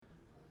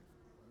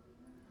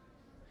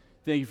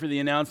Thank you for the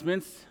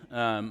announcements.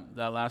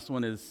 That last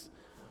one is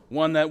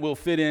one that will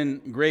fit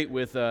in great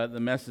with the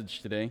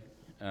message today,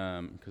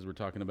 because we're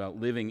talking about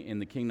living in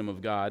the kingdom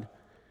of God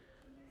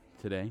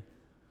today.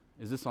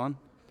 Is this on?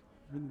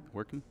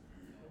 Working?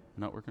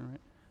 Not working right?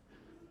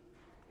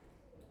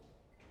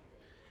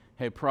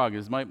 Hey, Prague,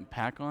 is my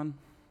pack on?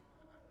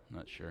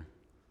 Not sure.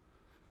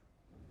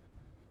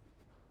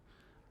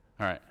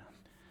 All right.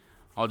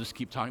 I'll just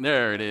keep talking.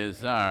 There it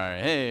is. All right.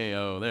 Hey,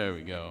 oh, there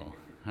we go.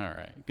 All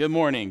right. Good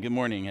morning. Good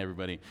morning,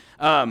 everybody.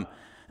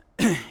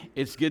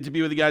 It's good to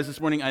be with you guys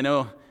this morning. I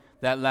know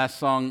that last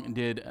song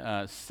did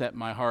set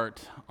my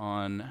heart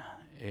on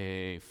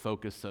a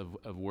focus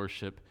of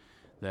worship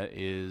that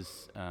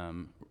is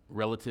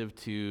relative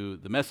to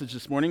the message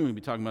this morning. We'll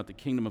be talking about the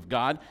kingdom of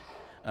God.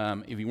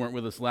 If you weren't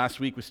with us last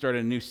week, we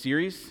started a new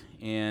series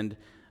and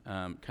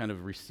kind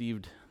of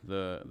received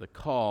the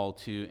call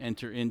to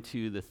enter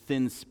into the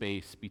thin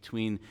space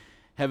between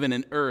heaven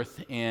and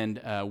earth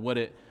and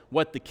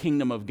what the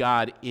kingdom of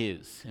God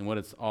is and what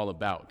it's all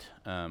about.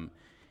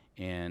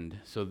 And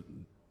so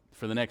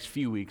for the next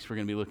few weeks, we're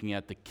going to be looking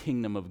at the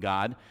kingdom of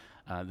God.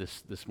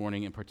 This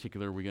morning in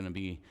particular, we're going to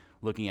be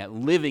looking at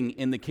living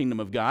in the kingdom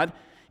of God.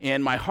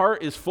 And my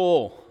heart is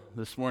full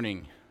this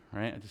morning,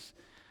 right?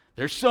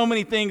 There's so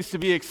many things to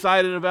be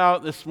excited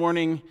about this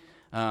morning.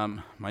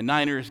 My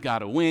Niners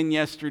got a win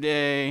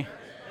yesterday.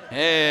 Hey,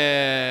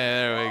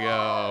 there we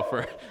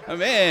go.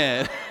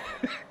 Man.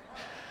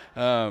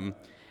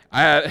 I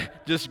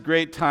had just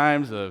great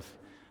times of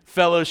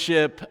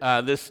fellowship.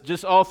 This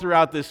just all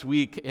throughout this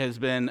week has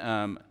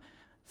been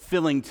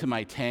filling to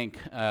my tank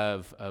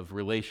of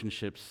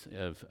relationships,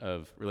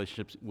 of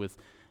relationships with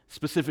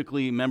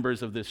specifically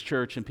members of this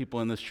church and people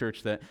in this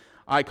church that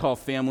I call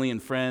family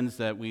and friends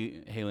that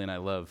Haley and I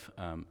love,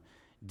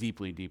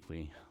 deeply,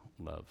 deeply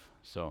love.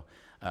 So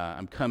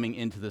I'm coming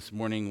into this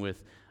morning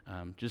with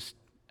just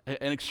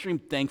an extreme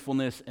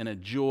thankfulness and a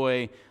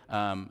joy,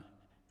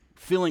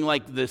 feeling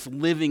like this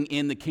living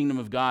in the kingdom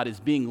of God is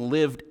being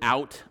lived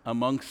out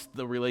amongst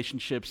the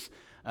relationships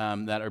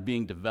that are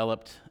being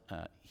developed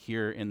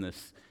here in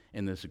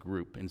this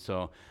group. And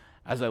so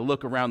as I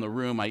look around the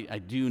room, I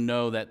do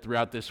know that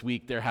throughout this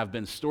week there have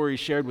been stories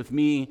shared with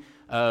me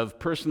of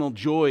personal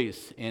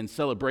joys and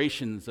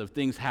celebrations of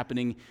things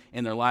happening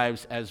in their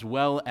lives, as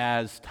well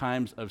as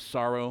times of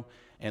sorrow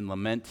and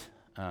lament,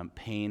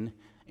 pain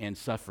and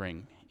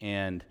suffering.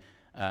 And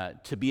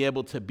to be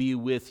able to be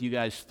with you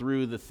guys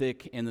through the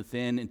thick and the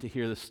thin and to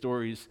hear the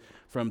stories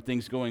from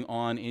things going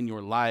on in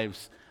your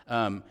lives,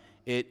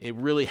 it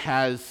really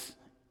has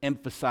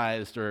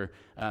emphasized or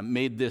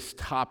made this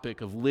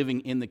topic of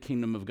living in the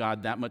kingdom of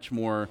God that much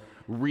more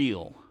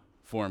real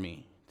for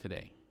me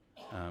today.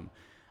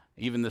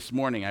 Even this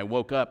morning, I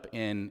woke up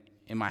in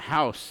my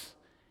house.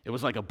 It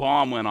was like a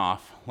bomb went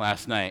off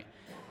last night.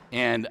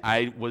 And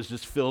I was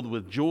just filled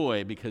with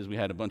joy because we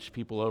had a bunch of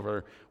people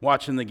over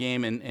watching the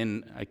game,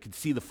 and I could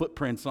see the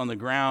footprints on the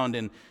ground.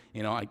 And,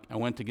 you know, I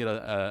went to get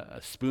a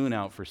spoon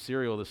out for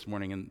cereal this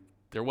morning, and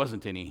there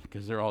wasn't any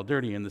because they're all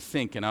dirty in the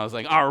sink. And I was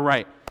like, all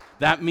right,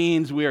 that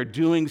means we are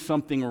doing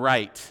something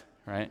right,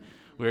 right?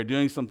 We are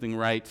doing something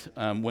right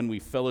when we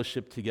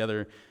fellowship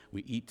together,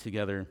 we eat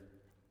together,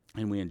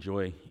 and we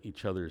enjoy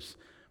each other's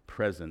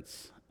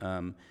presence.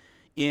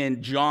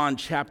 In John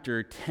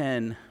chapter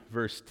 10,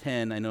 verse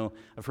 10, I know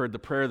I've heard the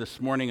prayer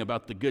this morning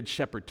about the Good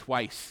Shepherd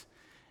twice.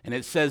 And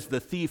it says, the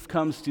thief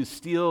comes to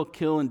steal,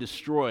 kill, and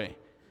destroy.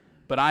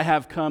 But I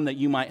have come that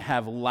you might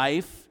have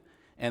life,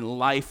 and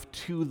life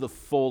to the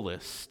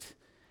fullest.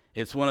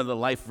 It's one of the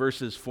life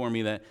verses for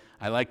me that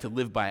I like to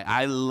live by.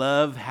 I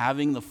love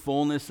having the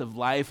fullness of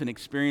life and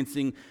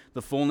experiencing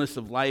the fullness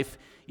of life,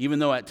 even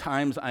though at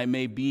times I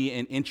may be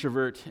an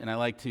introvert and I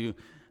like to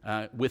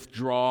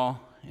withdraw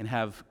and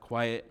have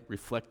quiet,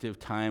 reflective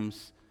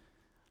times.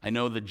 I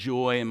know the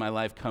joy in my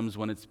life comes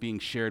when it's being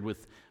shared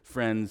with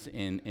friends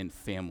and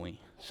family.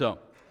 So,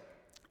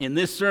 in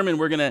this sermon,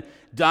 we're going to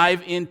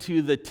dive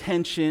into the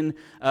tension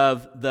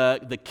of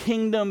the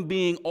kingdom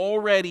being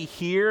already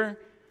here,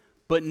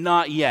 but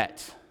not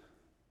yet.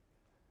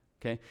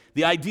 Okay?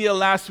 The idea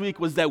last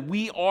week was that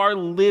we are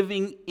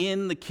living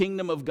in the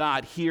kingdom of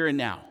God here and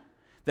now.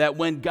 That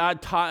when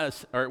God taught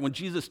us, or when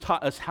Jesus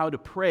taught us how to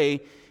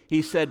pray,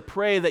 he said,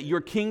 pray that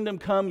your kingdom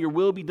come, your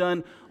will be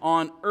done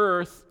on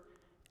earth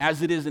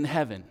as it is in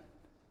heaven.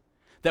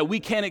 That we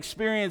can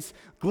experience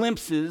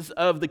glimpses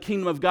of the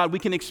kingdom of God. We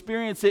can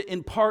experience it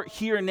in part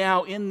here and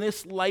now in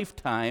this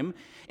lifetime,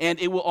 and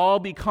it will all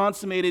be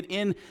consummated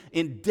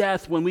in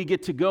death when we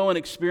get to go and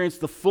experience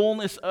the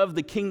fullness of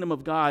the kingdom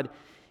of God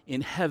in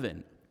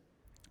heaven.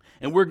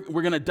 And we're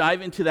going to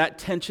dive into that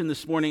tension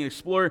this morning and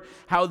explore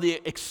how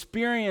the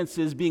experience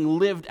is being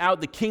lived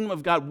out, the kingdom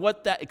of God,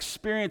 what that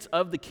experience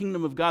of the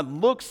kingdom of God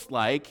looks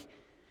like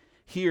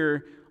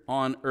here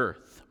on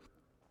earth.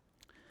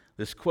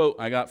 This quote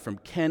I got from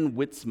Ken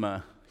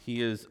Witzma.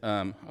 He is,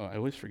 I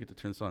always forget to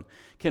turn this on.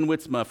 Ken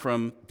Witzma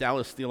from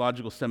Dallas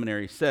Theological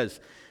Seminary says,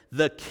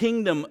 the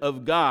kingdom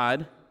of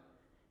God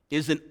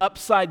is an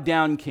upside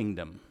down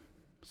kingdom.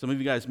 Some of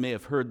you guys may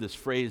have heard this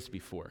phrase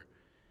before.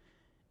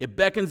 It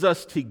beckons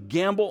us to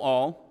gamble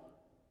all,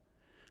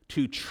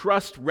 to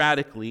trust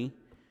radically,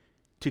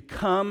 to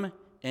come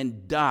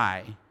and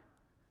die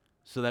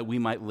so that we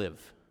might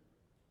live.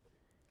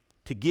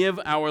 To give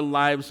our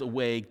lives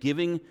away,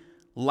 giving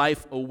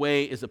life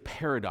away is a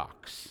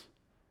paradox.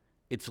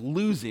 It's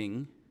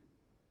losing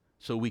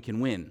so we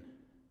can win.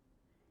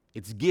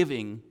 It's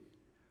giving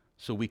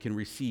so we can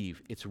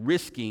receive. It's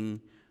risking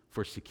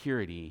for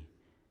security.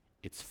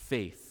 It's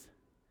faith.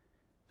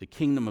 The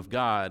kingdom of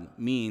God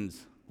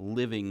means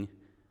living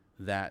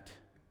that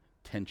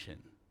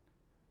tension.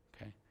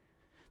 Okay?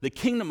 The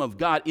kingdom of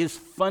God is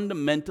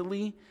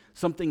fundamentally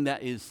something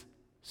that is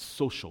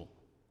social.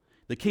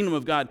 The kingdom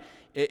of God,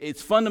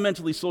 it's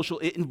fundamentally social.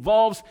 It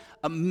involves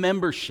a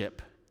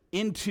membership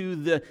into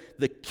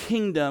the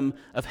kingdom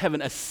of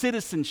heaven, a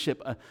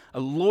citizenship, a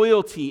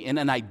loyalty, and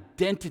an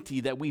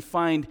identity that we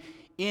find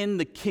in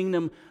the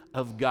kingdom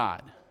of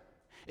God.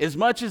 As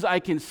much as I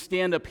can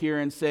stand up here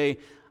and say,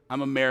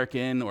 I'm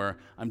American, or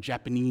I'm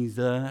Japanese,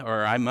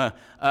 or I'm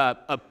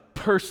a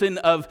person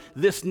of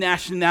this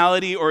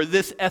nationality or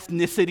this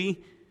ethnicity,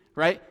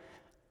 right?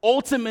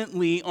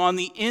 Ultimately, on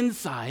the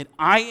inside,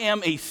 I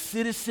am a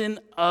citizen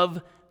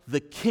of the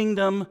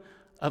kingdom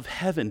of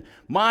heaven.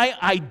 My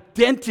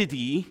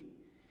identity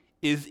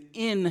is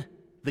in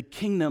the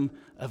kingdom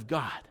of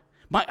God.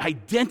 My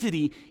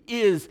identity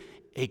is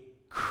a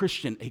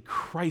Christian, a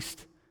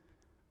Christ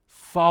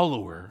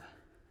follower.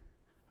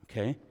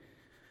 Okay?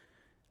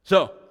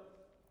 So,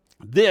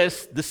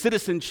 the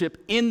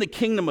citizenship in the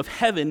kingdom of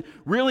heaven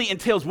really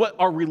entails what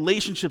our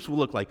relationships will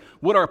look like,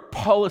 what our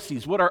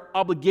policies, what our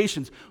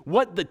obligations,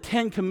 what the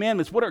 10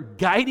 Commandments, what our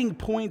guiding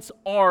points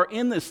are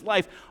in this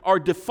life are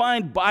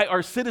defined by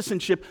our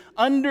citizenship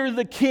under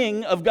the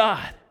King of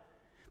God.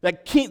 The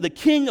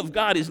King of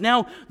God is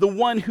now the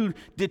one who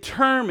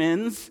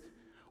determines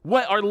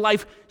what our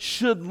life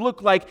should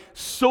look like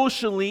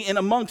socially and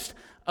amongst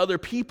other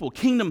people.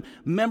 Kingdom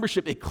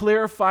membership, it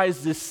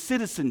clarifies this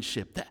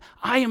citizenship that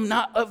I am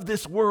not of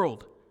this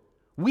world.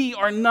 We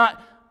are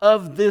not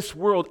of this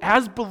world.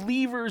 As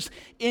believers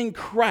in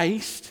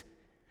Christ,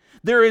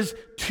 there is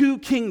two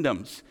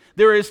kingdoms.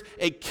 There is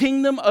a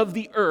kingdom of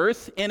the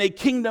earth and a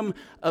kingdom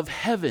of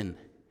heaven.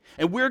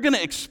 And we're going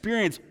to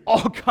experience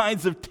all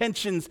kinds of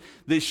tensions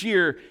this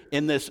year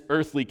in this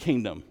earthly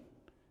kingdom.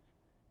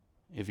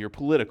 If you're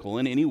political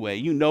in any way,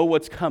 you know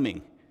what's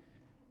coming,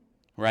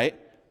 right?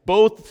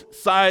 Both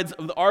sides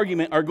of the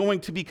argument are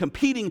going to be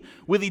competing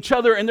with each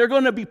other, and they're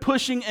going to be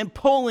pushing and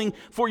pulling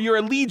for your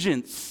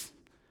allegiance.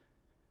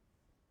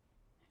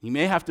 You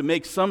may have to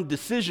make some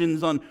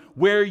decisions on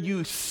where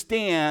you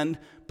stand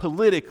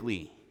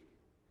politically.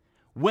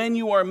 When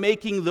you are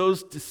making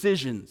those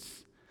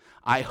decisions,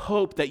 I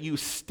hope that you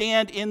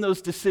stand in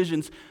those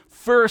decisions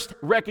first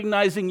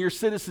recognizing your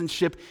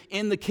citizenship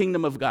in the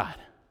kingdom of God,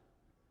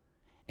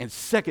 and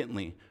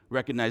secondly,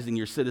 recognizing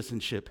your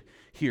citizenship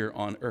here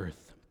on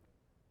earth.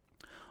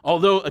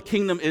 Although a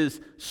kingdom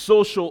is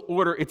social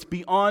order, it's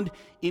beyond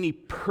any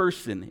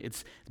person.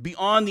 It's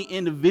beyond the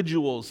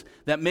individuals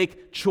that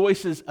make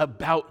choices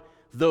about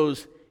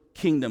those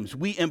kingdoms.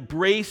 We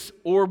embrace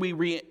or we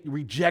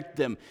reject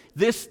them.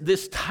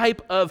 This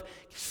type of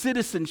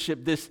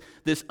citizenship, this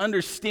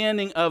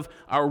understanding of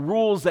our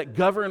rules that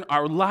govern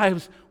our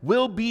lives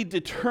will be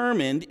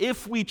determined,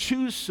 if we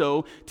choose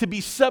so, to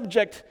be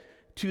subject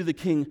to the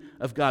King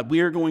of God. We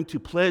are going to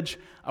pledge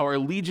our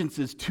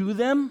allegiances to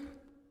them,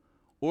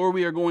 or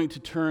we are going to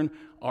turn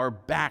our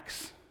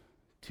backs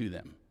to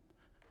them.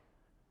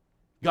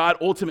 God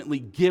ultimately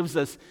gives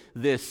us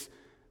this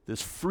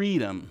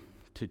freedom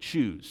to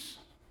choose,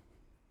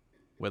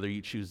 whether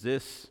you choose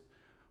this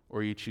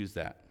or you choose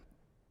that.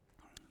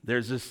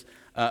 There's this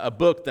a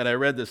book that I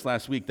read this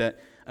last week that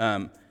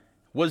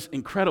was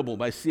incredible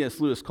by C.S.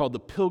 Lewis called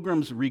The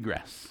Pilgrim's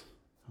Regress.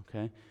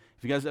 Okay?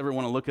 If you guys ever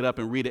want to look it up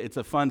and read it, it's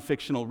a fun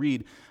fictional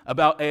read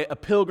about a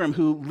pilgrim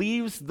who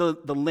leaves the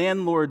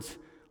landlord's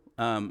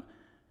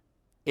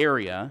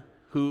area,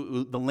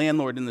 who the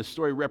landlord in the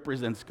story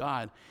represents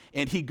God,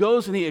 and he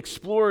goes and he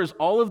explores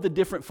all of the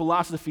different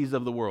philosophies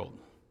of the world,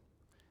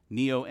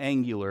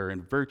 neo-angular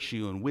and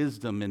virtue and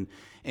wisdom,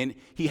 and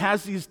he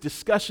has these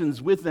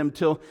discussions with them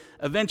till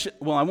eventually,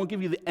 well, I won't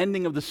give you the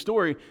ending of the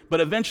story,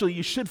 but eventually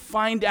you should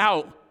find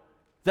out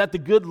that the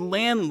good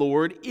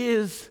landlord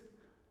is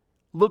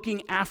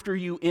looking after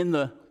you in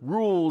the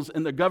rules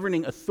and the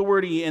governing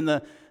authority and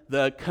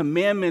the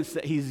commandments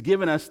that he's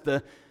given us.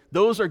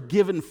 Those are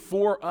given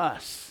for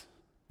us,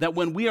 that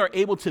when we are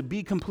able to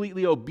be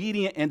completely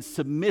obedient and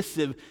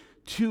submissive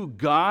to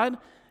God,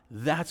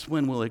 that's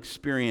when we'll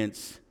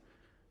experience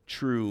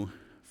true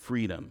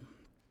freedom.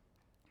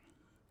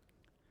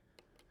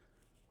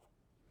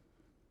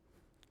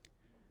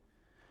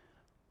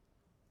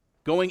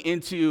 Going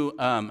into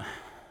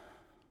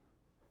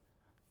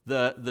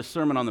the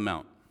Sermon on the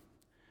Mount,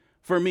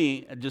 for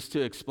me, just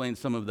to explain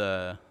some of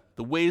the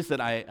ways that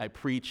I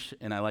preach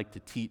and I like to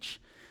teach,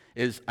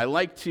 is I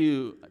like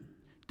to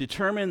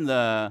determine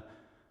the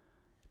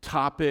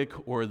topic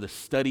or the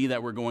study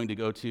that we're going to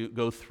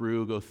go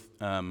through,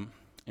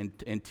 and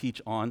and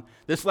teach on.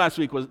 This last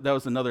week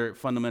was another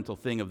fundamental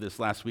thing of this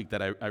last week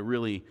that I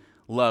really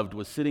loved,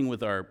 was sitting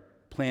with our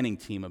planning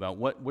team about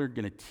what we're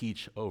going to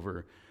teach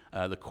over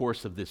the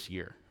course of this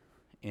year.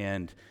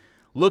 And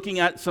looking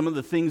at some of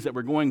the things that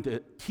we're going to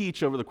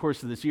teach over the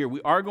course of this year,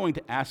 we are going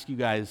to ask you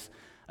guys,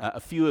 a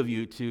few of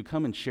you, to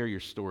come and share your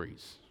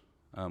stories.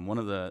 One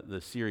of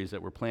the series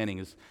that we're planning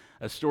is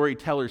a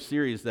storyteller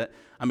series that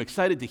I'm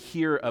excited to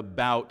hear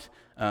about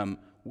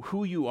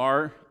who you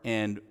are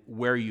and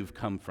where you've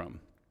come from.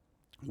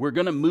 We're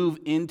going to move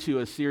into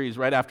a series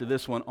right after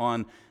this one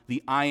on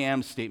the I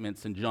am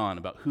statements in John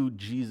about who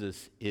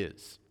Jesus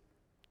is.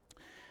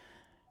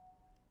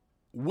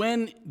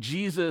 When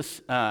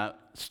Jesus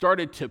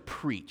started to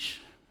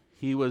preach,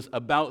 he was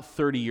about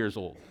 30 years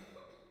old,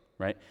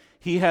 right?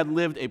 He had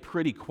lived a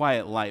pretty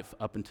quiet life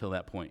up until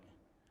that point.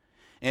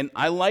 And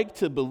I like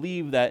to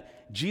believe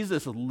that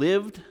Jesus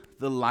lived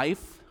the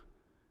life,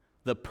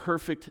 the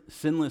perfect,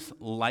 sinless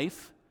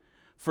life,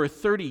 for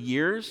 30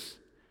 years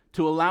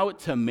to allow it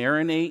to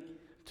marinate,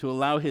 to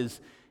allow his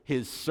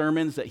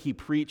sermons that he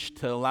preached,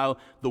 to allow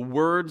the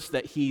words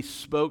that he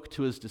spoke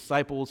to his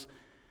disciples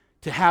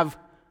to have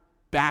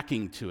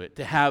backing to it,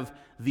 to have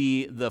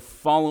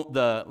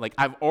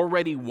I've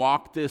already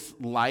walked this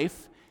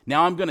life.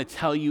 Now I'm going to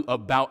tell you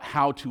about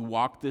how to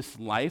walk this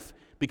life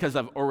because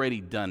I've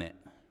already done it.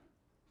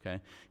 Okay?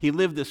 He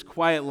lived this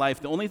quiet life.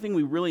 The only thing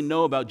we really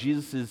know about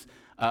Jesus'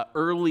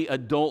 early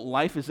adult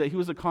life is that he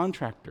was a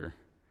contractor.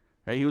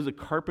 Right? He was a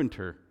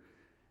carpenter.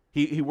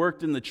 He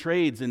worked in the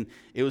trades, and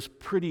it was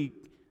pretty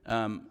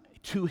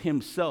to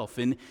himself.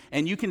 And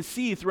you can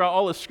see throughout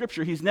all of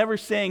Scripture, he's never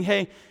saying,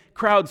 hey,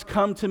 crowds,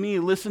 come to me,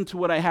 listen to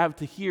what I have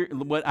to hear,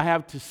 what I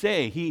have to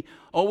say. We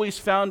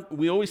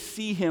always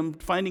see him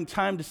finding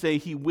time to say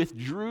he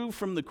withdrew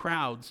from the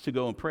crowds to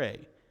go and pray.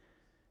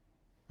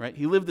 Right?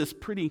 He lived this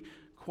pretty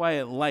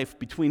quiet life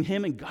between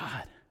him and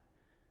God.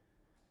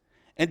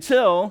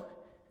 Until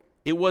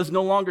it was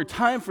no longer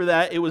time for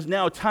that. It was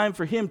now time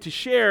for him to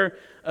share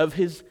of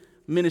his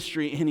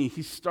ministry. And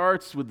he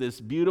starts with this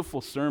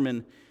beautiful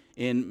sermon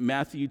in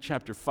Matthew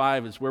chapter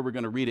 5 is where we're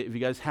going to read it. If you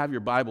guys have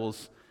your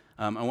Bibles,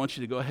 I want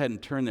you to go ahead and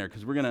turn there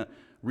because we're going to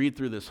read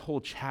through this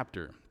whole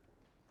chapter.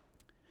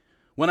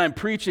 When I'm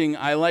preaching,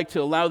 I like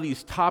to allow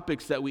these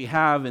topics that we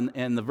have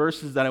and the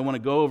verses that I want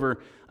to go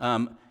over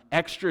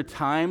extra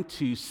time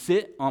to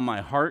sit on my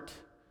heart,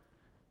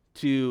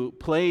 to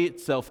play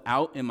itself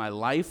out in my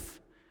life,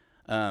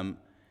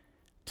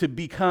 to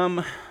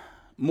become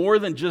more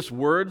than just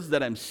words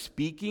that I'm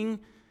speaking,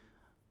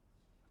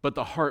 but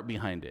the heart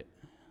behind it.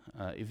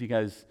 If you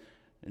guys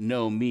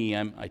know me,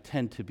 I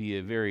tend to be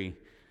a very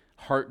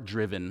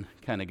heart-driven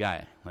kind of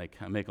guy. Like,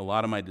 I make a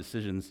lot of my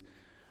decisions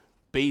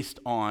based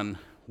on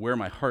where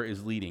my heart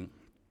is leading.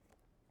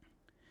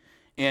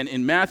 And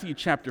in Matthew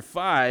chapter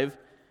 5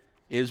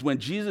 is when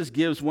Jesus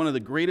gives one of the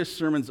greatest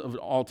sermons of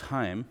all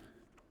time,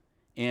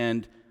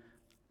 and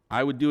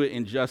I would do it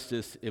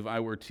injustice if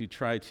I were to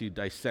try to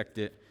dissect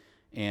it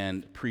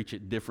and preach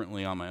it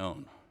differently on my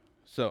own.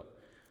 So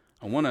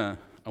I want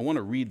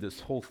to read this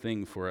whole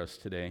thing for us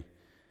today,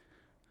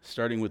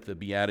 starting with the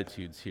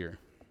Beatitudes here.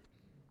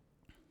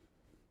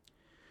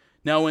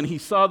 Now, when he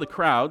saw the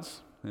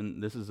crowds,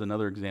 and this is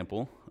another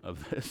example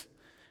of this,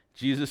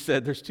 Jesus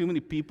said, there's too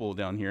many people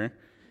down here,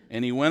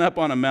 and he went up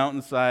on a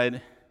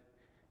mountainside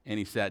and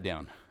he sat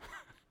down.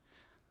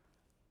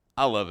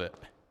 I love it.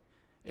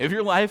 If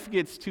your life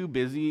gets too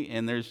busy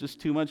and there's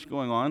just too much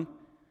going on,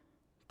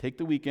 take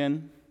the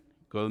weekend,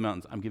 go to the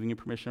mountains. I'm giving you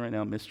permission right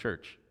now, miss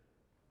church,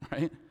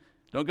 right?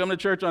 Don't come to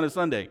church on a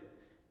Sunday.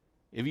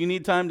 If you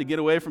need time to get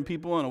away from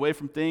people and away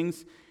from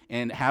things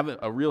and have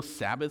a real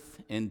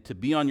Sabbath and to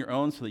be on your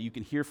own so that you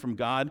can hear from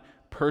God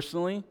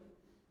personally,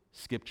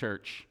 skip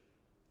church.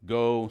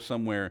 Go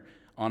somewhere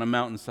on a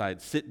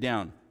mountainside, sit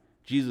down.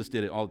 Jesus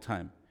did it all the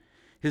time.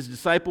 His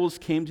disciples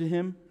came to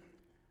him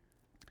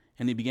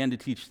and he began to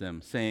teach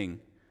them, saying,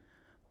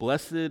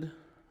 "Blessed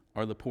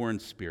are the poor in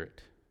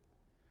spirit,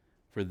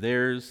 for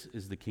theirs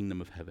is the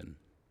kingdom of heaven.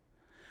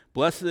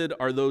 Blessed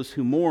are those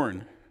who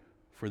mourn,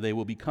 for they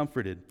will be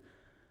comforted.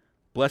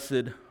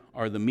 Blessed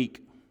are the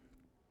meek,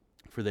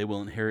 for they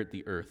will inherit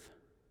the earth.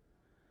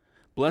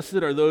 Blessed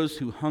are those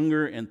who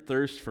hunger and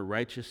thirst for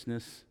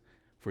righteousness,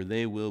 for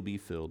they will be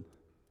filled.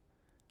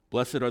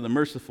 Blessed are the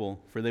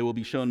merciful, for they will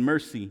be shown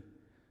mercy.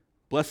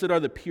 Blessed are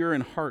the pure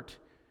in heart,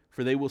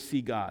 for they will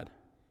see God.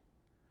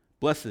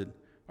 Blessed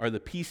are the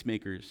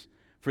peacemakers,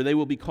 for they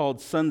will be called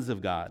sons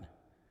of God.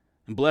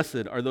 And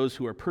blessed are those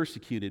who are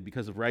persecuted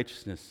because of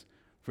righteousness,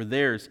 for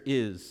theirs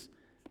is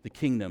the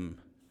kingdom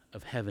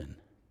of heaven."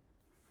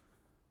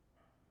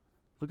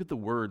 Look at the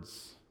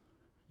words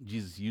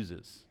Jesus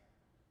uses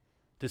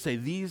to say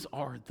these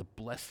are the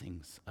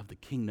blessings of the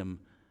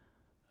kingdom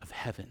of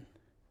heaven.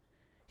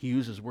 He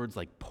uses words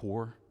like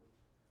poor,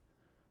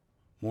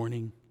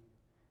 mourning,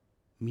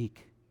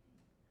 meek,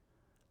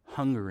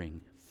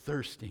 hungering,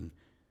 thirsting,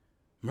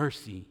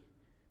 mercy,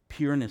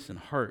 pureness in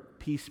heart,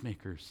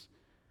 peacemakers,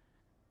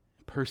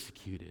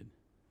 persecuted.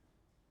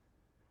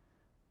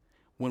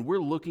 When we're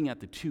looking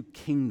at the two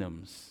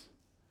kingdoms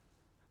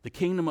The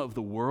kingdom of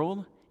the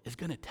world is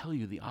going to tell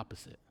you the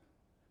opposite.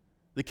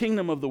 The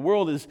kingdom of the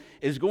world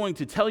is going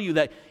to tell you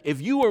that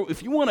if you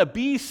want to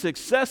be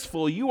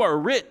successful, you are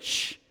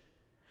rich.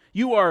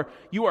 You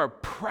are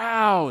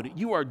proud.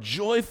 You are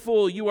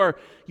joyful. You are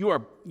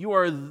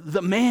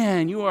the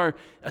man. You are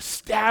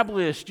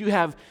established. You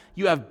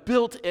have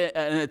built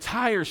an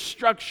entire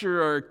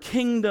structure or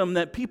kingdom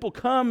that people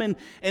come and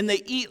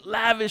they eat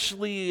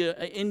lavishly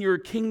in your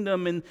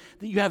kingdom, and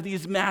you have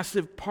these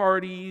massive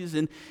parties,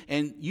 and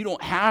you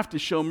don't have to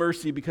show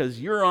mercy because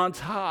you're on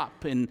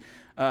top, and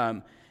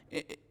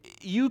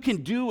you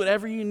can do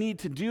whatever you need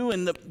to do,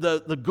 and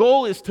the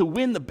goal is to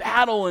win the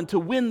battle and to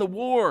win the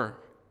war.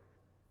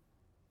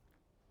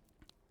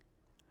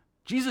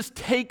 Jesus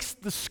takes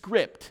the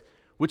script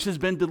which has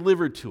been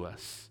delivered to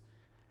us,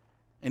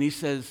 and he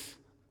says,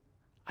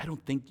 I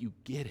don't think you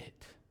get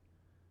it.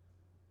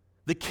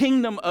 The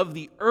kingdom of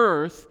the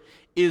earth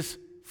is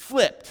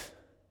flipped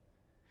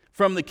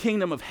from the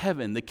kingdom of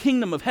heaven. The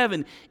kingdom of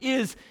heaven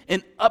is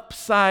an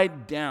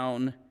upside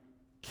down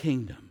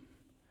kingdom.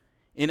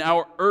 In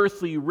our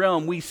earthly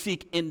realm, we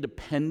seek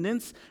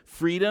independence,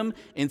 freedom,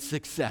 and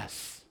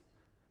success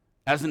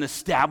as an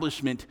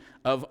establishment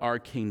of our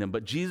kingdom.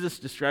 But Jesus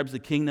describes the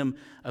kingdom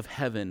of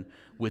heaven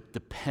with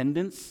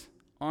dependence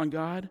on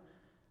God,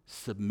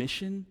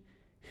 submission,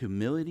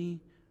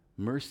 humility,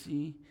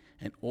 mercy,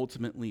 and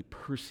ultimately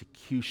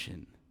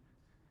persecution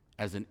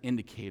as an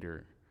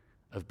indicator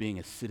of being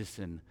a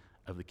citizen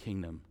of the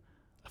kingdom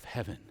of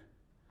heaven.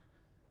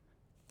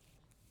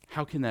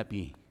 How can that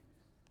be?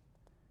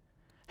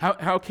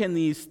 How can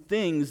these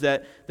things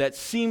that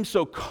seem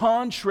so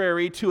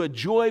contrary to a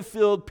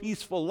joy-filled,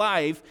 peaceful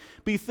life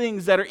be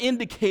things that are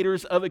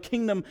indicators of a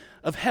kingdom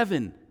of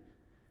heaven?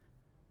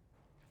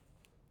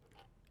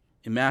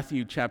 In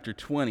Matthew chapter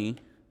 20, a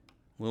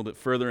little bit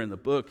further in the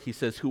book, he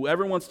says,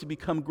 whoever wants to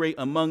become great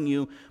among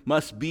you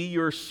must be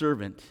your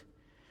servant,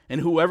 and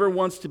whoever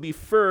wants to be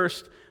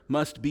first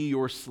must be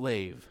your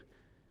slave,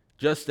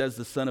 just as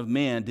the Son of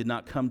Man did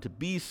not come to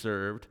be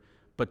served,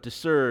 but to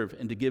serve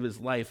and to give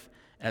his life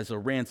as a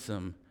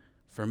ransom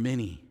for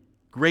many.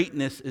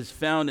 Greatness is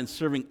found in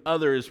serving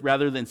others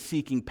rather than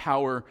seeking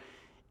power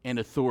and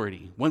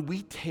authority. When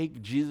we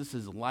take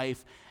Jesus'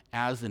 life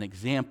as an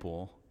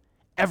example,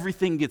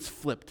 everything gets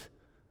flipped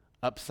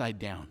upside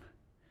down.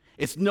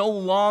 It's no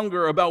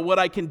longer about what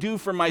I can do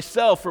for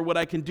myself or what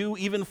I can do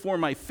even for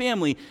my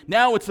family.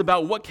 Now it's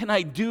about what can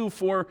I do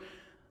for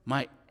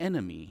my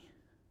enemy,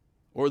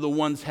 or the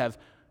ones have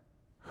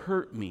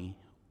hurt me,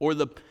 or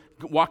the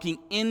walking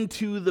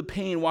into the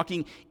pain,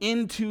 walking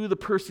into the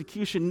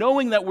persecution,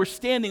 knowing that we're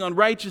standing on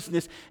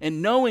righteousness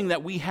and knowing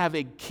that we have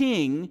a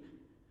king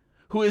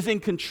who is in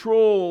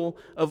control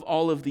of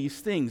all of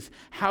these things.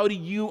 How do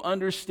you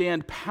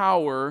understand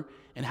power,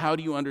 and how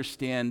do you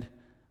understand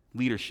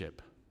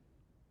leadership?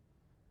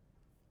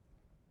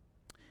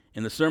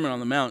 In the Sermon on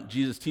the Mount,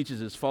 Jesus teaches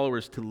his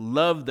followers to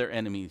love their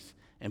enemies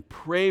and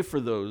pray for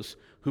those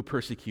who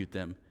persecute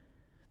them.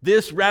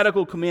 This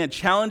radical command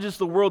challenges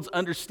the world's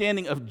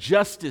understanding of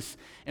justice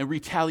and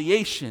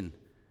retaliation.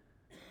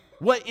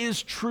 What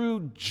is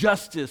true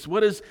justice?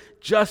 What does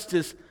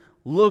justice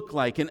look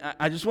like? And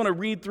I just want to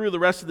read through the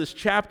rest of this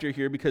chapter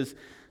here, because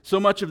so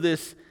much of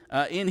this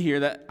in here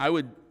that I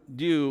would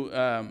do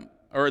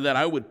or that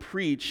I would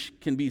preach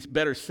can be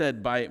better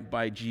said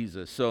by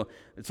Jesus. So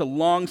it's a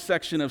long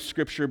section of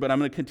Scripture, but I'm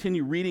going to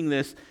continue reading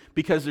this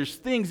because there's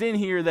things in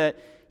here that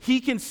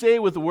he can say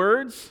with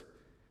words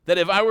that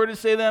if I were to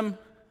say them,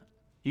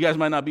 you guys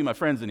might not be my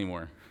friends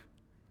anymore,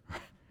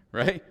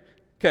 right?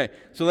 Okay,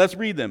 so let's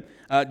read them.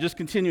 Just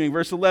continuing,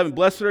 verse 11.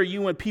 Blessed are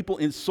you when people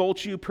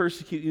insult you,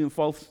 persecute you, and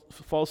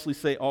falsely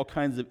say all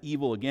kinds of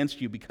evil against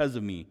you because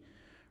of me.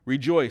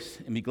 Rejoice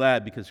and be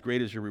glad, because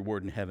great is your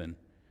reward in heaven.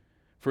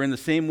 For in the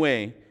same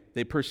way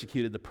they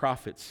persecuted the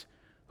prophets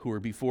who were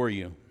before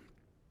you.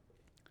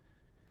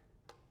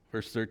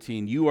 Verse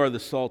 13. You are the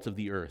salt of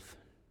the earth.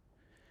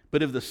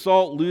 But if the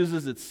salt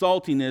loses its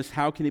saltiness,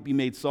 how can it be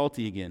made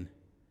salty again?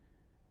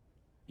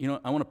 You know,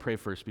 I want to pray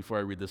first before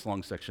I read this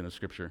long section of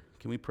Scripture.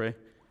 Can we pray?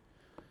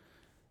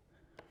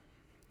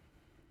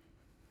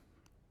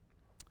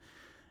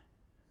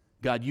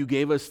 God, you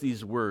gave us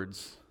these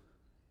words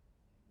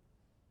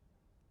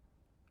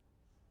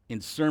in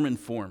sermon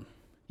form.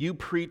 You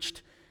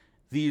preached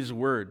these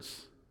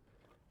words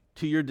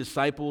to your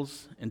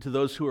disciples and to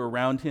those who are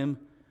around him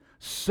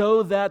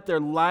so that their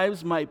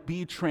lives might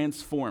be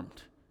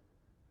transformed,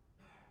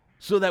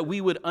 so that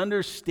we would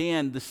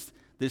understand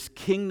this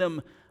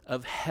kingdom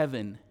of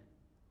heaven.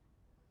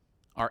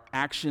 Our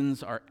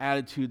actions, our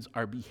attitudes,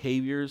 our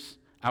behaviors,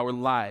 our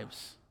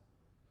lives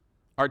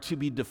are to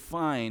be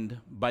defined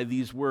by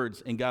these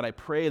words. And God, I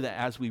pray that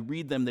as we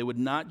read them, they would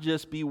not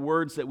just be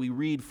words that we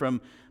read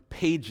from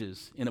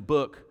pages in a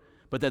book,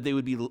 but that they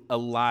would be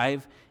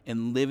alive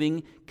and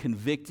living,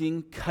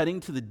 convicting, cutting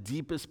to the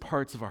deepest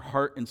parts of our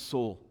heart and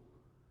soul.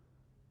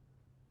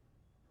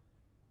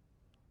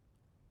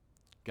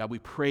 God, we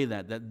pray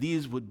that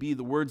these would be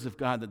the words of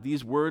God, that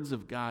these words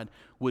of God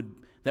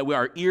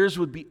our ears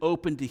would be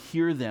open to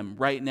hear them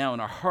right now,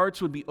 and our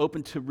hearts would be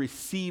open to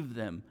receive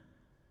them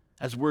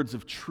as words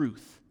of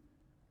truth.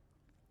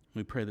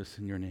 We pray this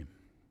in your name.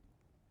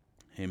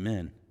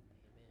 Amen.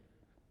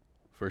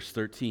 Verse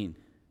 13.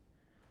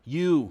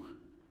 You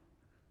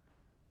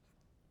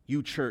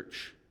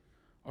church,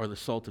 are the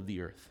salt of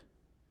the earth.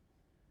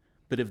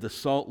 But if the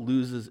salt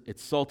loses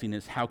its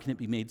saltiness, how can it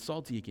be made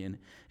salty again?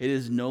 It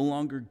is no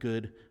longer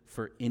good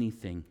for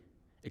anything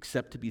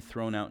except to be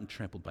thrown out and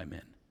trampled by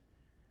men.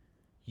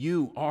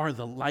 You are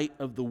the light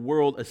of the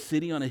world. A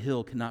city on a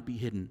hill cannot be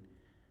hidden.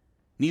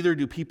 Neither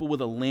do people with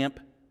a lamp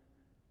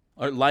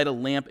or light a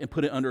lamp and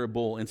put it under a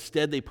bowl.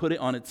 Instead, they put it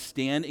on its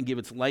stand and give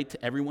its light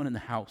to everyone in the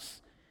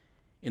house.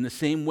 In the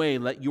same way,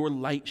 let your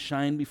light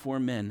shine before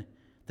men,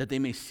 that they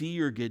may see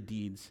your good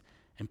deeds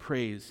and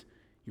praise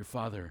your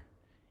Father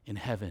in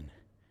heaven.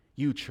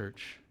 You,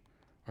 church,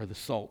 are the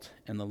salt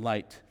and the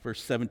light.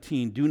 Verse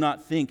 17, do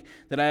not think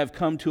that I have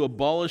come to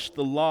abolish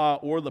the law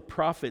or the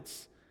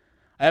prophets.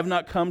 I have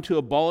not come to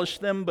abolish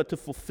them, but to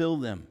fulfill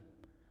them.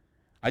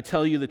 I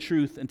tell you the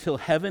truth, until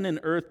heaven and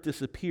earth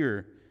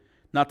disappear,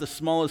 not the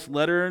smallest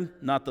letter,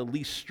 not the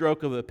least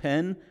stroke of a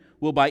pen,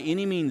 will by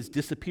any means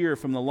disappear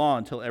from the law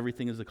until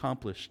everything is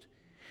accomplished.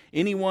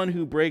 Anyone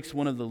who breaks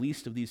one of the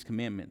least of these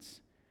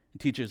commandments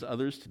and teaches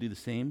others to do the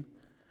same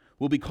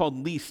will be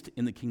called least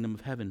in the kingdom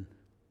of heaven.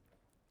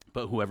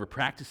 But whoever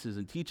practices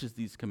and teaches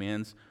these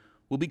commands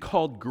will be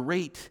called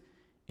great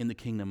in the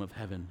kingdom of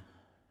heaven.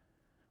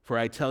 For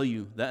I tell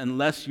you that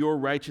unless your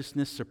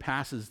righteousness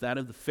surpasses that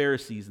of the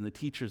Pharisees and the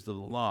teachers of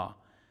the law,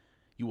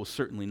 you will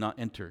certainly not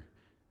enter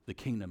the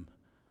kingdom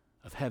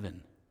of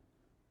heaven.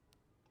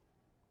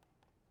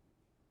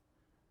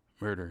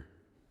 Murder.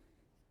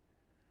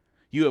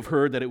 You have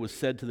heard that it was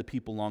said to the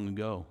people long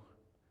ago,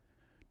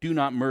 do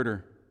not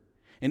murder,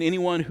 and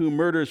anyone who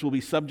murders will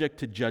be subject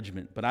to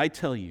judgment. But I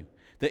tell you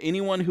that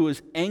anyone who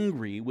is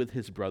angry with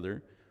his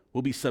brother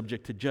will be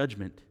subject to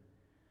judgment.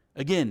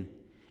 Again,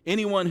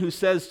 anyone who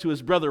says to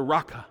his brother,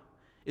 Raka,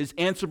 is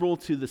answerable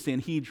to the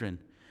Sanhedrin.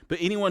 But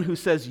anyone who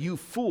says, you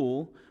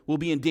fool, will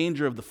be in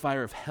danger of the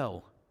fire of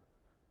hell.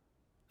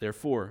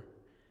 Therefore,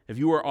 if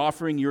you are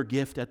offering your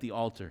gift at the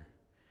altar,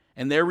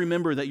 and there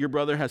remember that your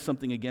brother has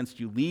something against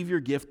you, leave your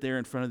gift there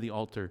in front of the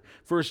altar.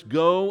 First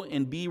go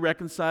and be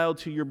reconciled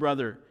to your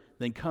brother,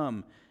 then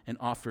come and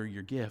offer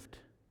your gift.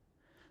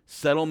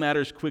 Settle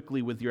matters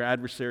quickly with your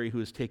adversary who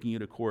is taking you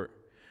to court.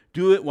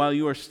 Do it while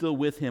you are still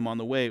with him on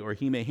the way, or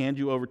he may hand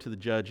you over to the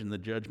judge, and the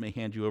judge may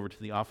hand you over to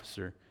the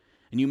officer,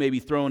 and you may be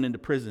thrown into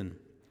prison.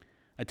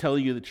 I tell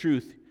you the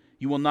truth,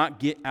 you will not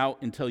get out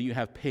until you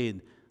have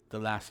paid the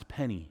last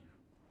penny.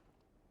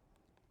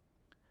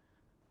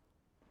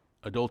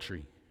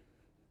 Adultery.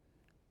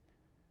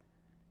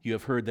 You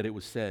have heard that it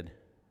was said,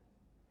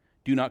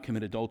 do not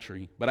commit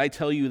adultery. But I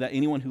tell you that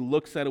anyone who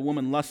looks at a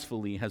woman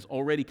lustfully has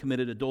already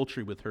committed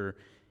adultery with her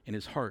in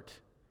his heart.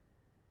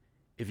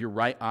 If your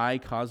right eye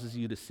causes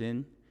you to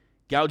sin,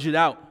 gouge it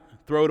out,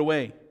 throw it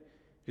away.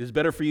 It is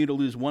better for you to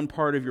lose one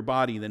part of your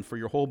body than for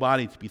your whole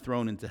body to be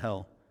thrown into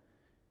hell.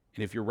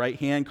 And if your right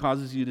hand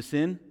causes you to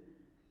sin,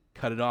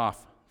 cut it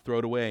off, throw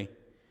it away.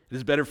 It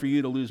is better for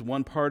you to lose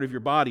one part of your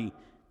body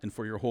than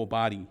for your whole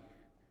body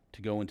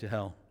to go into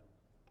hell.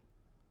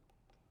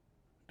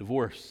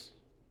 Divorce.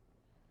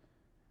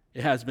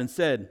 It has been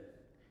said,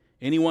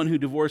 anyone who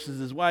divorces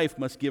his wife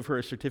must give her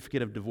a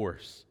certificate of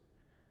divorce.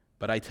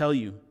 But I tell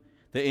you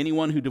that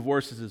anyone who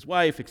divorces his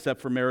wife,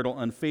 except for marital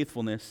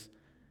unfaithfulness,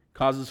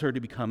 causes her to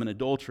become an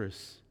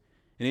adulteress.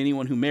 And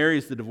anyone who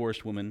marries the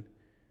divorced woman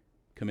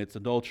commits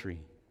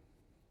adultery.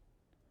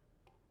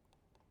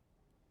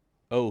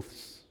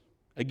 Oaths.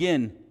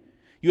 Again,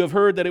 you have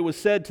heard that it was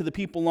said to the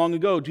people long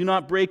ago, do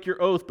not break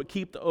your oath, but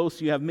keep the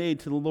oaths you have made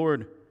to the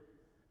Lord.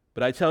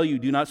 But I tell you,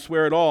 do not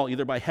swear at all,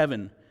 either by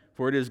heaven,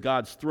 for it is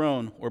God's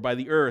throne, or by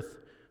the earth,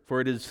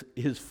 for it is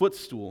his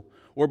footstool,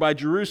 or by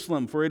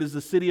Jerusalem, for it is the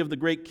city of the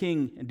great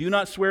king. And do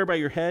not swear by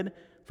your head,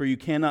 for you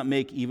cannot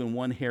make even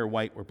one hair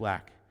white or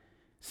black.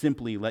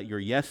 Simply let your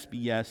yes be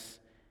yes,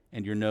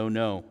 and your no,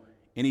 no.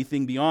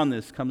 Anything beyond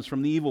this comes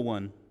from the evil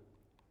one.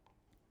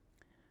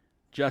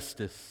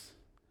 Justice.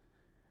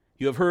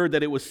 You have heard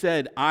that it was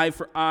said, eye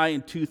for eye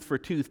and tooth for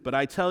tooth, but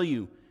I tell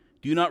you,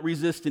 do not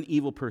resist an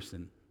evil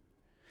person.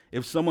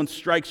 If someone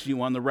strikes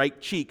you on the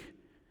right cheek,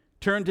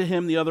 turn to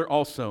him the other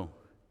also.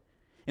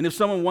 And if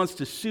someone wants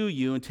to sue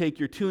you and take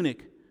your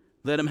tunic,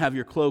 let him have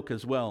your cloak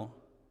as well.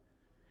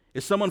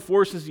 If someone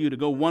forces you to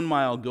go 1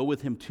 mile, go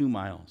with him 2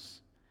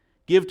 miles.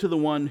 Give to the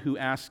one who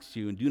asks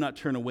you, and do not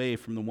turn away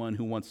from the one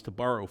who wants to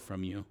borrow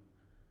from you.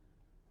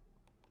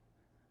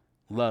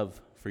 Love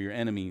for your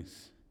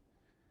enemies.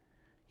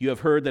 You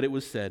have heard that it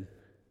was said,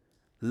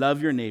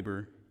 love your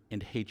neighbor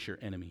and hate your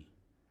enemy.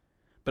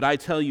 But I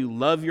tell you,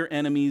 love your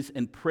enemies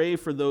and pray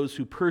for those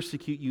who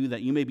persecute you,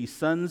 that you may be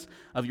sons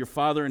of your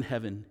Father in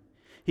heaven.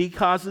 He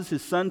causes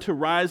his sun to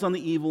rise on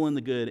the evil and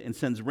the good, and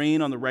sends rain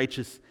on the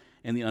righteous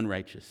and the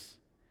unrighteous.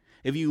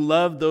 If you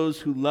love those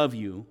who love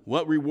you,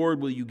 what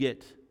reward will you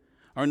get?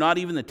 Are not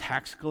even the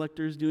tax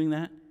collectors doing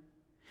that?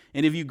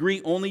 And if you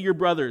greet only your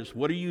brothers,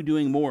 what are you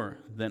doing more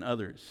than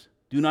others?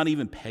 Do not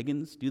even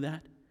pagans do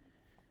that?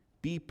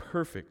 Be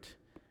perfect,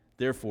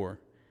 therefore,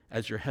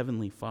 as your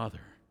heavenly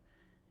Father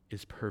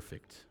is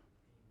perfect.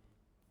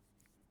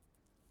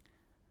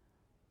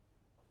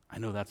 I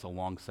know that's a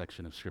long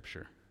section of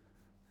Scripture.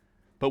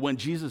 But when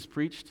Jesus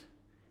preached,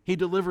 he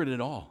delivered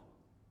it all.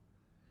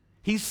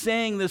 He's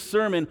saying this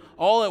sermon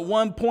all at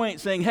one point,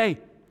 saying, hey,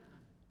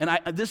 and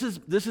this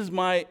is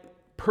my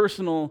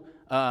personal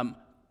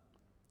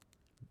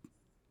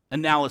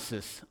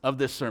analysis of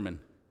this sermon.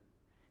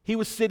 He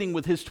was sitting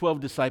with his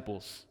 12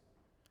 disciples.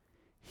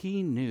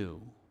 He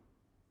knew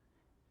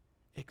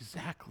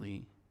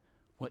exactly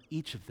what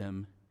each of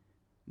them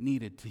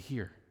needed to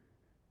hear.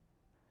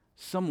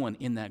 Someone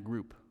in that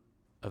group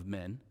of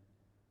men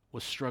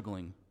was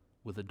struggling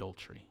with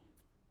adultery.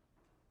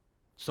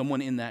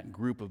 Someone in that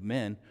group of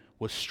men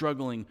was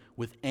struggling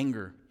with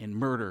anger and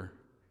murder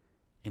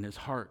in his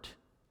heart.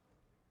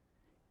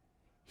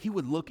 He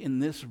would look in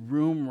this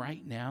room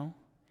right now.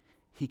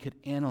 He could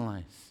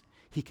analyze.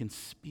 He can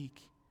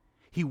speak.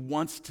 He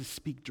wants to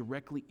speak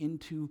directly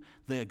into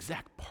the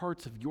exact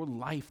parts of your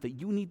life that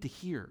you need to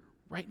hear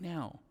right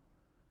now.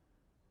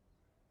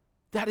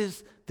 That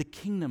is the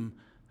kingdom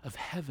of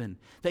heaven,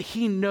 that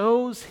he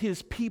knows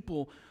his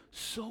people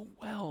so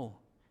well.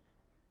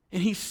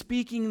 And he's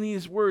speaking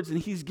these words, and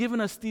he's given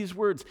us these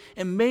words.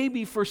 And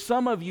maybe for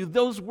some of you,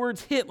 those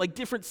words hit, like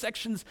different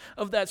sections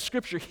of that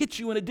scripture, hit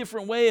you in a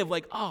different way of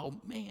like, oh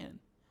man,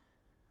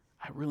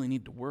 I really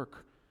need to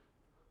work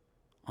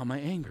on my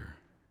anger.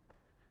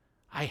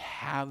 I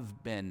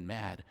have been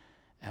mad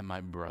at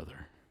my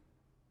brother.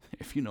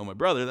 If you know my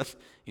brother, that's,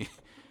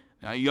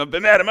 you have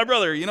been mad at my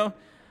brother,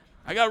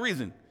 I got a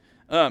reason.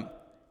 And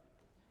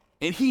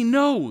he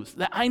knows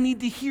that I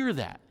need to hear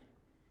that.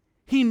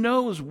 He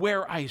knows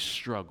where I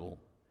struggle.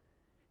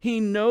 He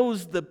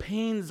knows the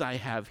pains I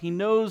have. He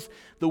knows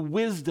the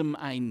wisdom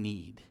I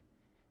need.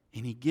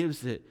 And he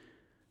gives it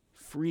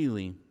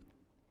freely.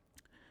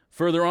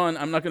 Further on,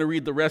 I'm not going to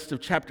read the rest of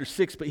chapter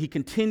 6, but he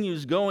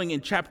continues going in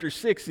chapter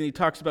 6, and he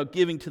talks about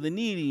giving to the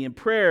needy and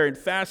prayer and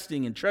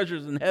fasting and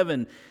treasures in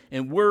heaven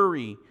and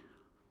worry.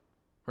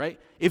 Right?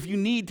 If you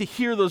need to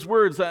hear those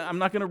words, I'm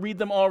not going to read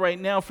them all right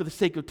now for the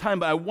sake of time,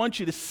 but I want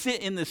you to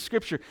sit in this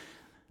scripture.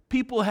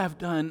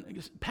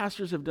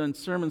 Pastors have done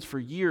sermons for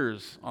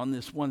years on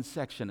this one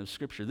section of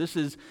Scripture. This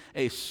is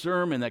a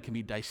sermon that can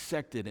be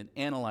dissected and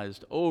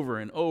analyzed over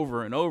and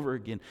over and over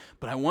again.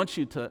 But I want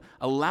you to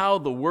allow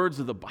the words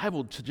of the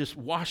Bible to just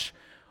wash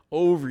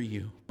over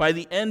you. By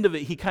the end of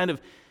it, he kind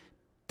of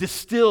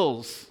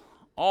distills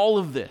all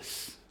of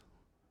this,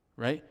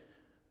 right?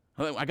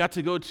 I got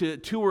to go to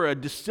tour a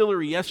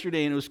distillery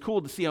yesterday, and it was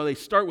cool to see how they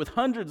start with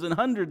hundreds and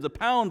hundreds of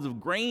pounds of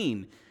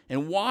grain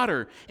and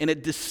water, and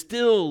it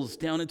distills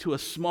down into a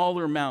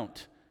smaller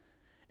amount.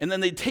 And then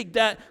they take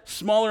that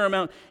smaller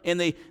amount and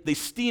they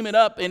steam it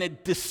up, and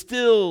it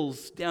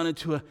distills down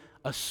into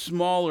a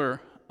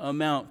smaller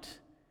amount.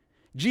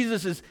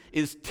 Jesus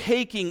is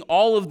taking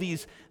all of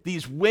these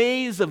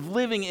ways of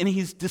living, and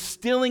he's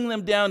distilling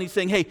them down. He's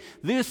saying, hey,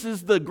 this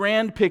is the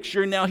grand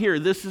picture. Now here,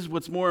 this is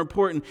what's more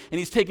important. And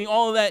he's taking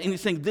all of that, and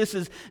he's saying, this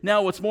is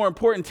now what's more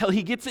important, until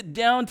he gets it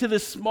down to the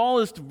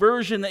smallest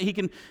version that he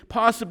can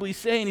possibly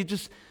say. And he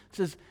just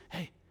says,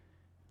 hey,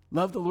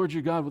 love the Lord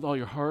your God with all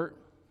your heart,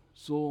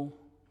 soul,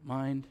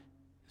 mind,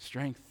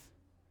 strength,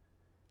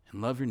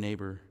 and love your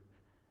neighbor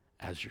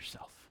as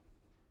yourself.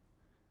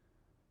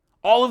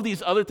 All of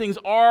these other things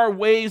are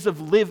ways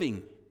of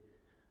living.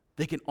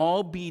 They can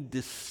all be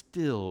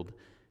distilled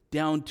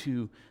down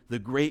to the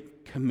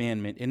great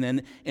commandment. And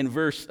then in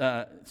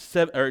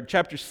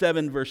chapter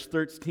 7, verse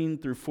 13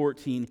 through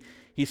 14,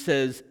 he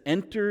says,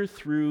 enter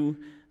through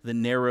the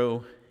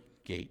narrow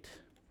gate.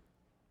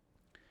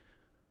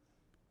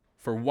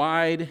 For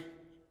wide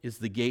is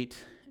the gate,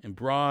 and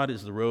broad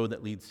is the road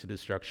that leads to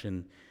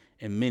destruction,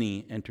 and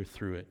many enter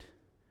through it.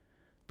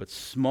 But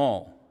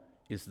small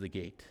is the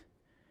gate,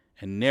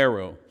 and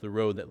narrow the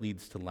road that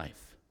leads to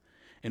life,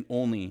 and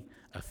only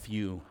a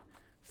few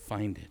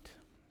find it.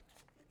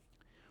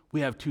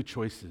 We have two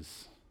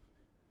choices,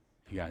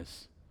 you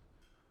guys.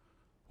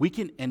 We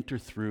can enter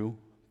through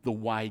the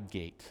wide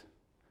gate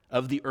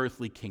of the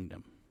earthly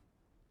kingdom.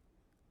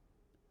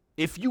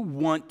 If you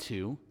want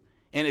to,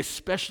 and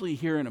especially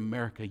here in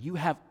America, you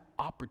have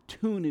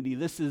opportunity.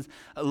 This is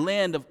a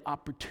land of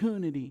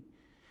opportunity.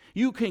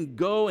 You can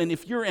go, and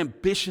if you're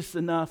ambitious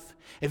enough,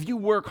 if you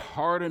work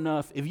hard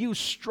enough, if you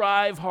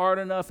strive hard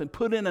enough and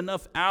put in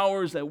enough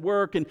hours at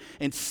work and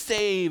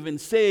save and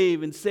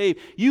save and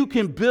save, you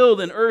can build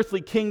an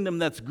earthly kingdom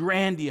that's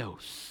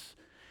grandiose.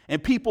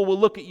 And people will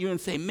look at you and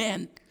say,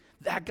 man,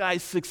 that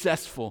guy's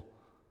successful.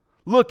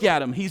 Look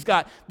at him. He's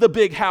got the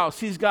big house.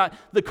 He's got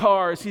the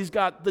cars. He's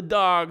got the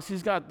dogs.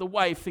 He's got the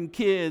wife and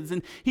kids.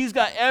 And he's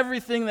got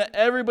everything that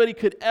everybody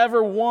could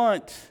ever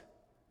want.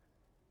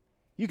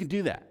 You can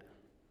do that.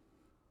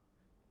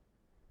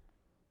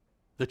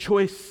 The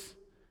choice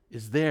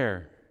is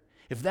there.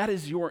 If that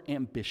is your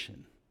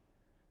ambition,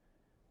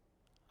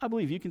 I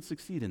believe you can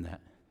succeed in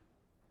that.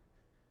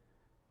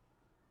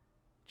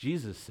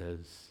 Jesus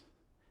says,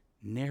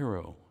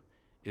 narrow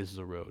is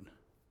the road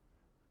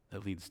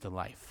that leads to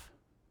life.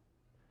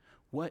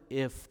 What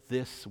if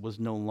this was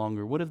no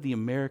longer, what if the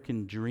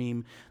American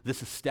dream,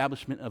 this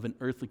establishment of an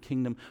earthly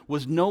kingdom,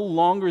 was no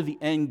longer the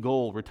end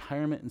goal,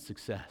 retirement and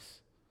success?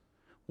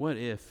 What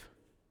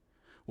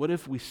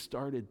if we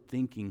started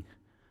thinking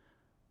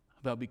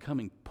about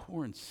becoming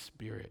poor in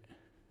spirit?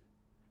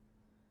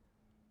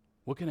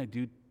 What can I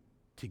do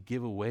to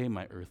give away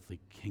my earthly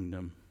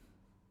kingdom?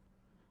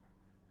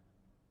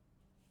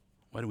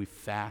 Why do we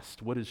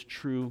fast? What is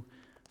true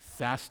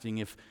fasting?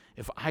 If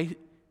I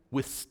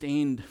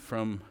withstained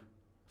from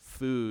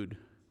food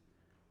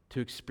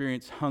to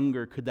experience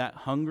hunger, could that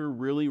hunger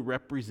really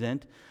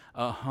represent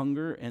a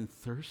hunger and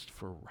thirst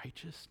for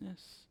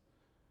righteousness?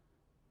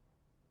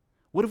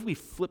 What if we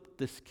flipped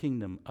this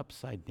kingdom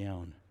upside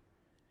down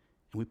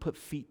and we put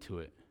feet to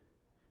it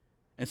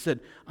and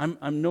said,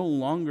 I'm no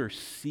longer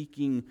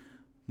seeking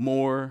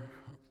more,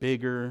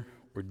 bigger,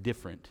 or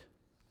different,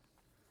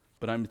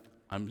 but I'm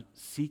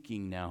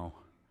seeking now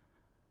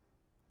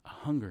a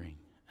hungering,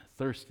 a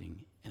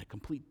thirsting, and a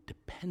complete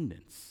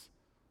dependence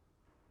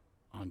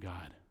on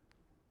God.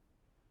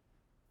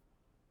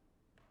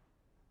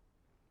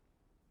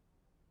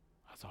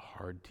 That's a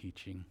hard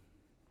teaching.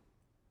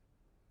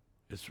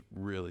 It's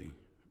really,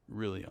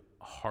 really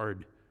a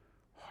hard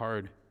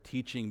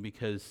teaching,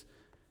 because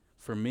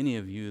for many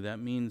of you, that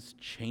means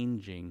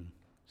changing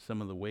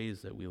some of the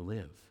ways that we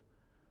live.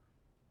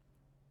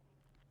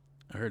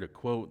 I heard a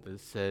quote that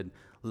said,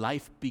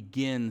 life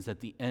begins at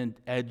the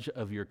edge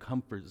of your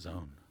comfort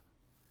zone.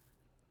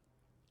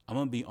 I'm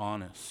going to be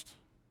honest.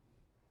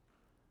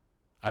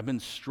 I've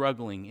been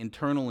struggling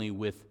internally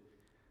with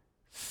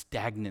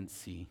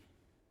stagnancy,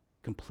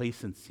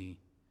 complacency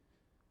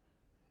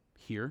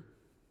here,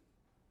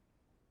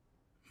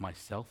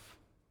 myself.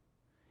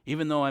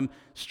 Even though I'm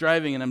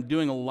striving and I'm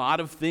doing a lot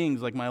of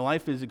things, like my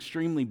life is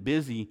extremely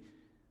busy,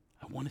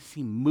 I want to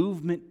see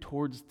movement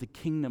towards the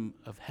kingdom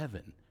of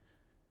heaven.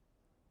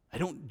 I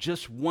don't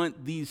just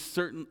want these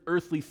certain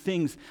earthly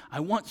things.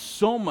 I want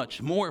so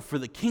much more for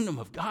the kingdom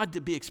of God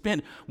to be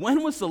expanded.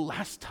 When was the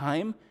last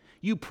time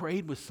you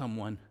prayed with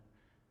someone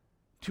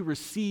to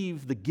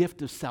receive the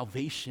gift of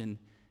salvation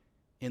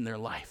in their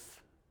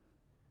life?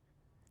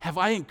 Have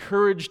I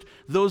encouraged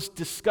those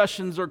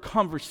discussions or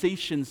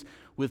conversations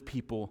with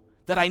people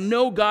that I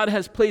know God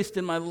has placed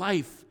in my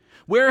life?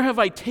 Where have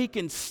I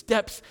taken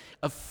steps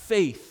of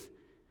faith,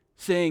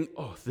 saying,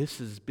 oh,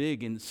 this is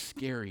big and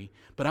scary,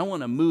 but I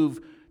want to move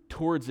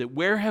towards it?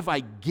 Where have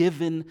I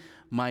given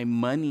my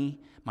money,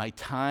 my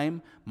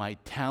time, my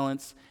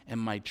talents,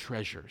 and my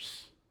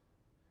treasures?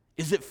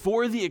 Is it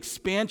for the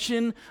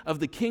expansion of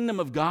the kingdom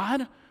of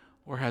God,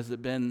 or has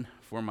it been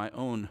for my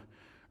own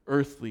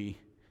earthly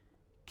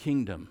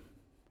kingdom?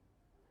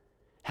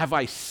 Have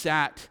I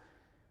sat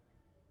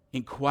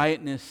in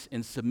quietness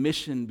and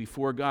submission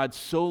before God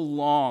so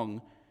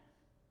long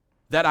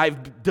that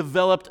I've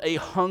developed a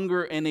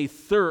hunger and a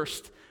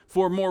thirst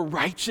for more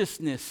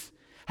righteousness?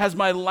 Has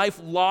my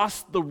life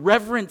lost the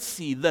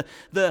reverency, the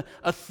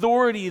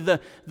authority,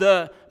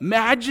 the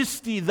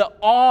majesty, the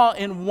awe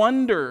and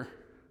wonder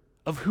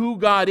of who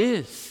God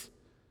is?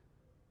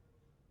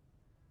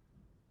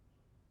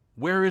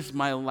 Where is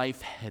my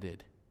life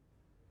headed?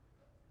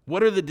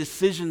 What are the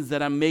decisions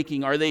that I'm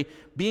making? Are they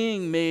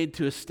being made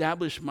to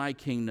establish my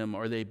kingdom?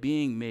 Or are they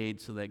being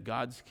made so that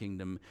God's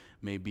kingdom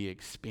may be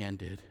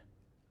expanded?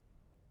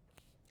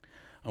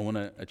 I want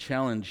to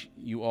challenge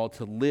you all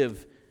to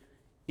live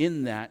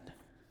in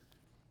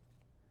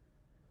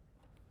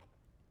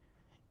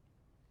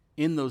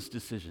those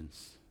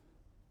decisions.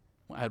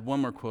 I had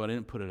one more quote. I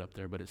didn't put it up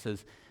there, but it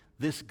says,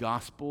 this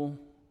gospel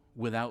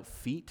without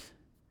feet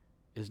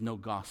is no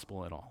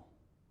gospel at all.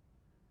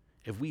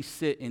 If we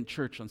sit in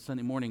church on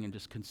Sunday morning and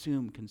just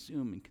consume,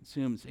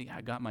 and say,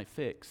 I got my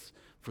fix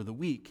for the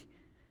week,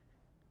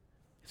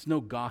 it's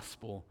no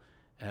gospel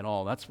at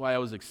all. That's why I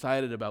was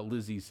excited about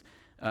Lizzie's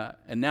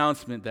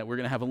announcement that we're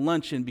going to have a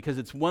luncheon, because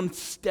it's one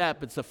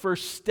step. It's the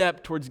first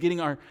step towards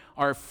getting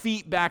our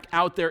feet back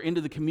out there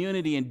into the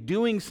community and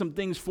doing some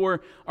things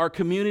for our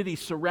community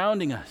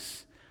surrounding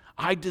us.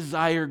 I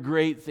desire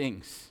great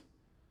things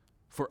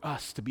for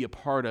us to be a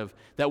part of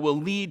that will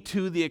lead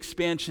to the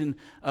expansion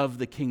of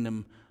the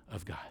kingdom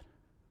of God.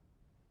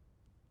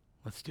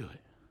 Let's do it.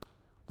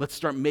 Let's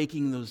start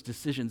making those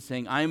decisions,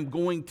 saying, I'm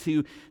going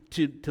to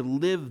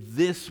live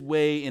this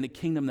way in a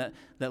kingdom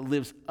that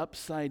lives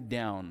upside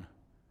down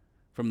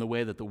from the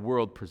way that the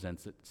world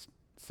presents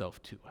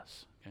itself to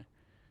us. Okay?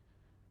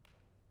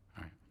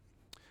 All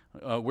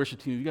right.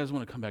 Worship team, if you guys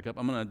want to come back up,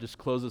 I'm going to just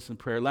close this in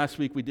prayer. Last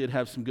week we did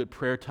have some good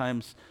prayer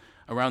times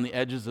around the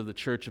edges of the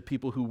church of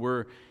people who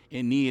were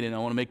in need, and I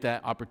want to make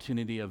that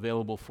opportunity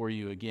available for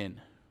you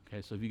again.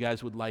 Okay, so if you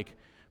guys would like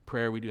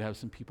prayer, we do have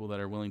some people that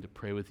are willing to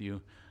pray with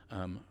you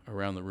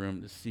around the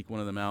room. Just seek one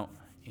of them out,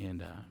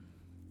 and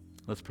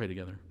let's pray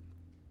together.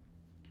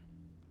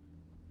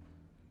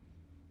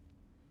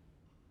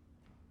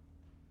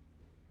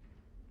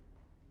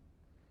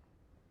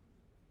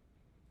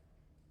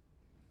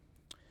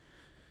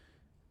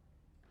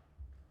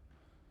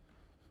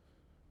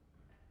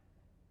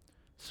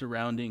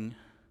 surrounding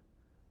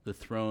the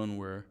throne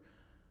were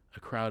a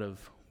crowd of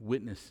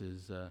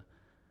witnesses, the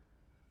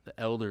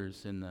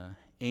elders and the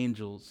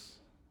angels.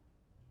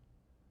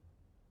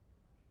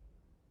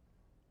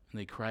 And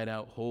they cried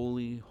out,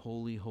 "Holy,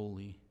 holy,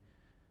 holy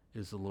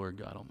is the Lord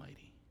God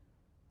Almighty."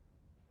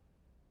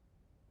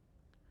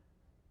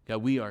 God,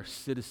 we are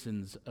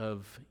citizens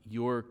of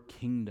your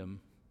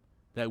kingdom,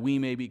 that we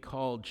may be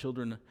called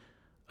children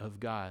of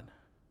God.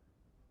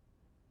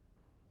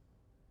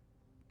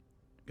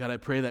 God, I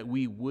pray that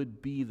we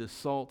would be the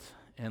salt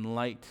and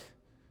light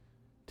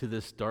to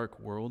this dark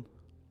world,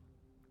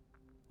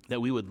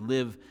 that we would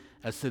live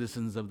as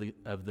citizens of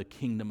the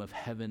kingdom of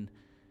heaven,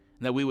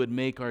 and that we would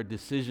make our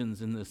decisions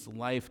in this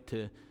life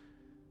to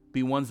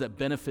be ones that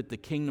benefit the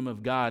kingdom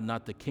of God,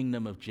 not the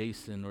kingdom of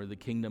Jason or the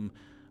kingdom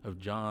of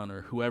John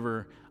or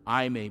whoever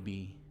I may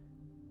be,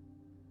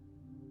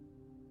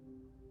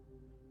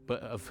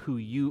 but of who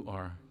you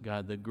are,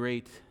 God, the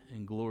great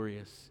and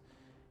glorious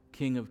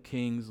King of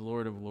kings,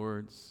 Lord of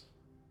lords.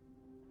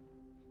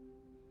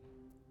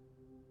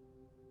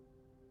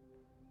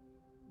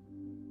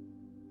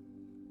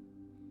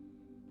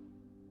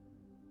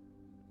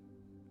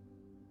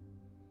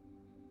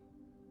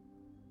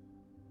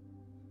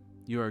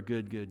 You are a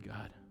good, good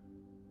God.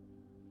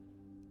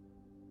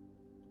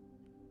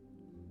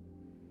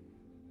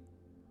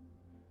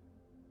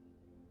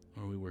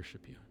 Lord, we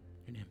worship you.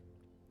 In your name.